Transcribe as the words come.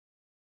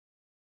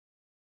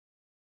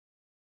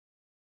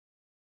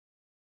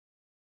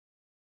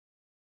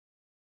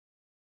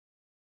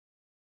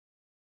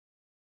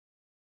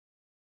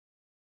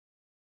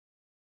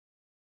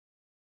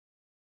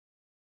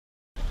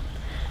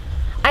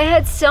I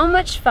had so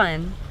much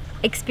fun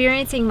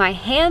experiencing my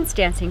hands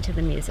dancing to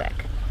the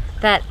music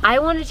that I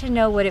wanted to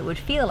know what it would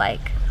feel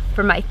like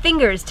for my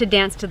fingers to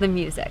dance to the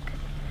music.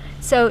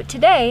 So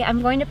today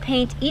I'm going to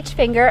paint each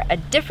finger a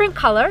different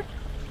color,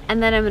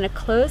 and then I'm going to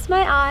close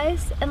my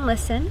eyes and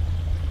listen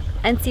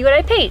and see what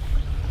I paint.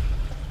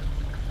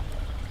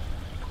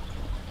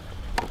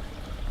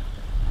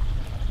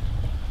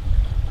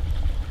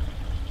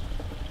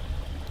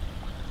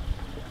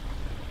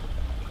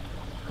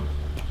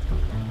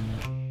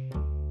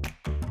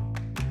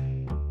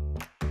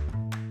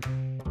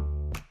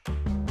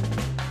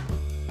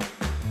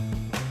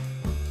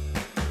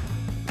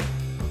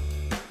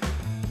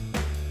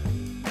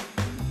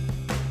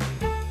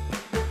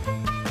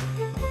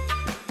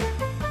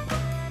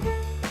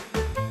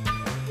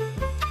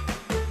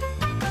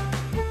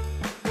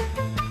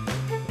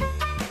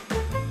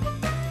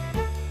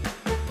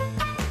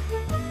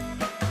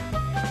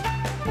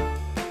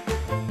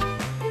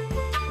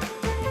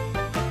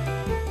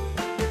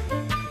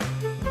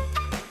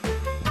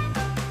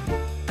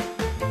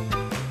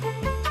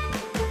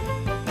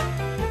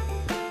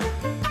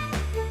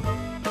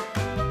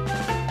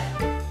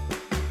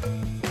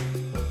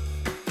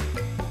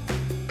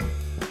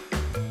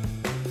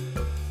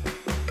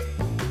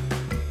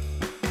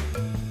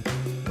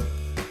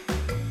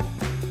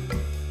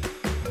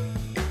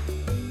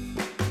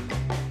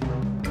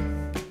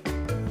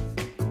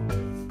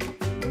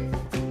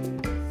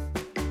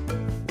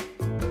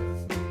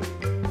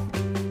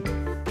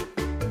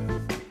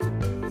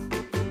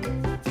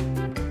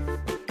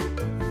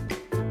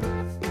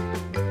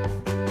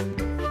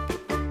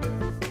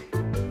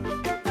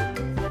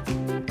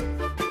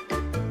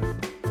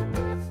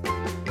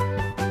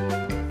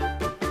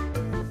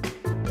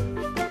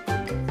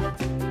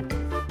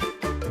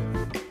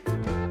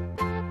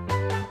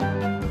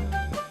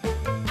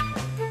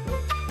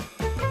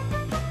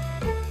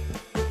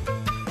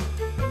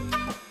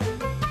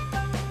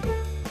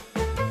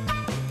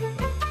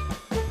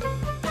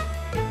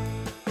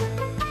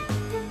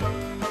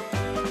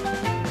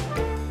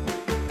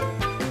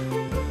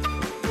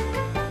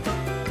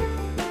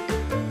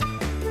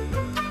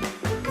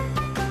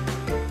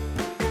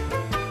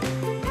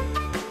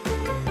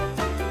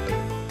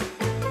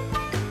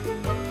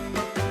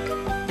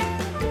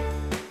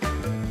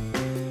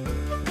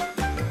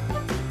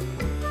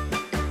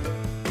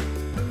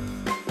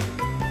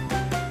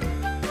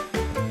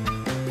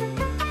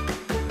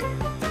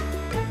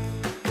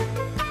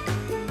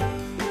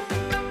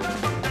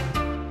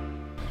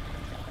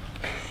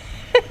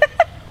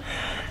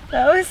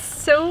 That was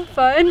so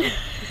fun.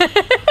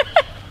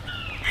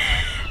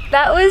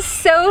 That was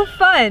so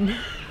fun.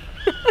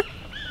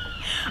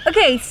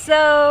 Okay,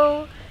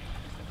 so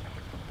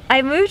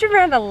I moved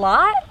around a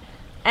lot,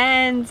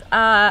 and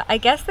I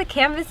guess the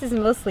canvas is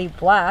mostly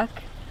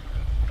black.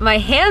 My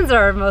hands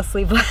are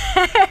mostly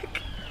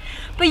black.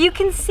 But you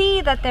can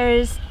see that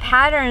there's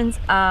patterns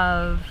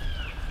of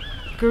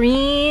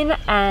green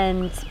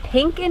and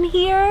pink in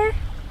here,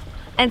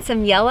 and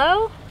some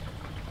yellow,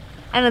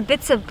 and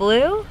bits of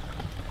blue.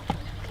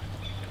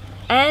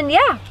 And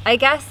yeah, I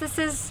guess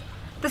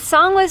the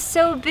song was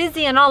so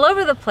busy and all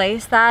over the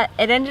place that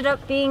it ended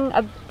up being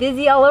a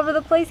busy all over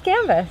the place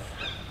canvas.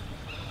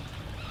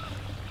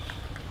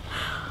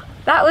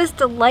 That was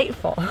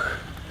delightful.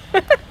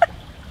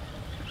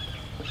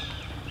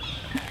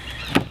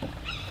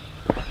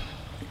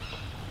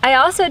 I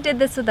also did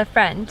this with a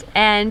friend,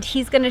 and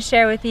he's going to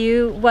share with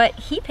you what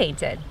he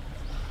painted.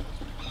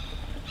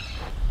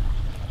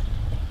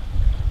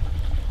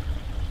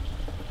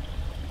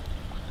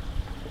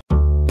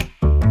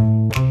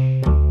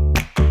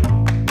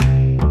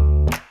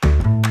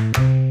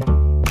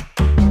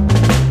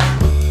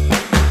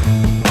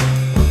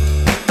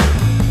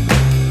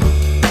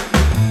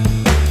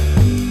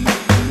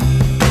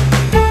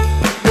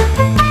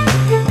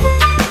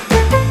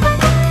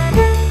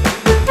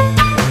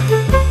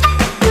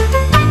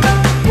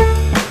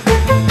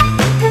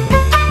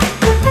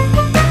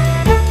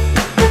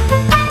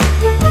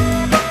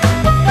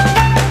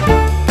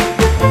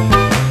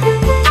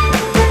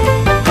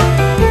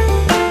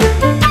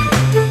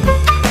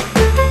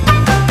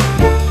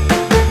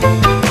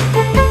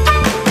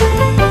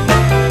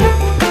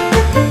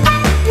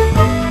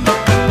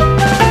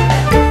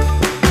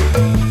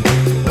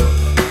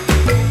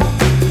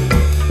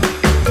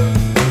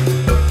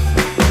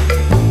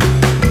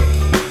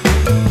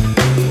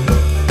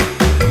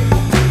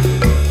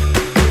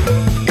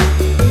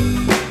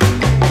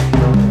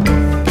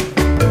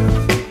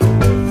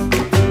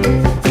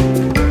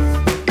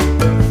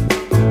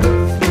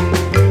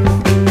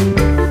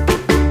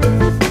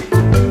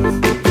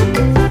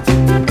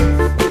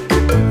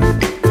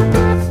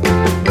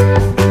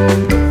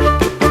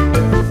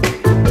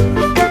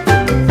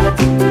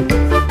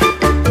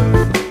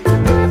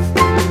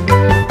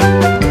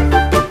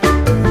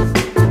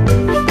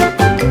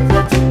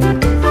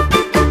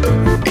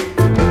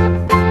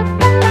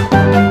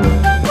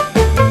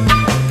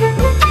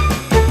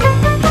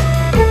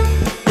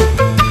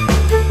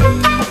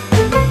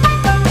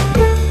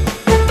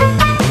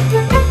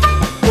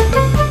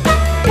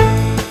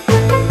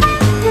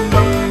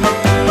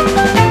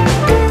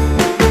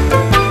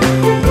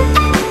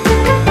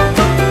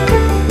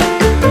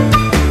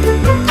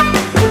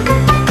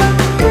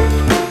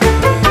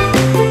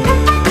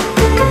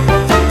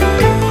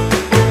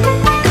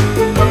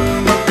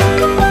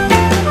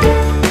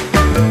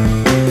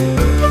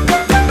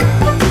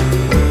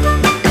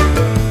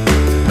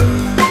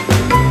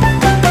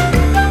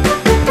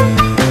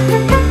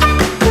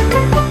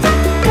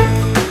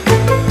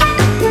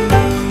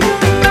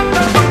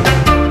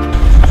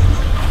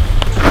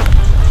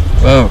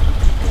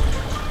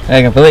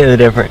 completely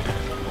different.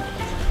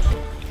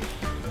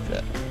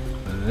 So,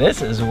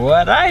 this is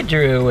what I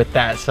drew with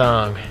that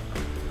song.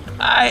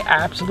 I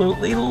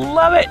absolutely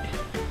love it.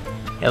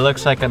 It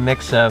looks like a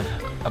mix of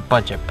a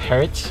bunch of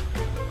parrots,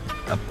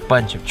 a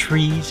bunch of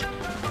trees,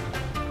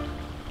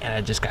 and I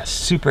just got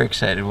super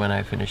excited when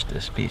I finished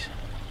this piece.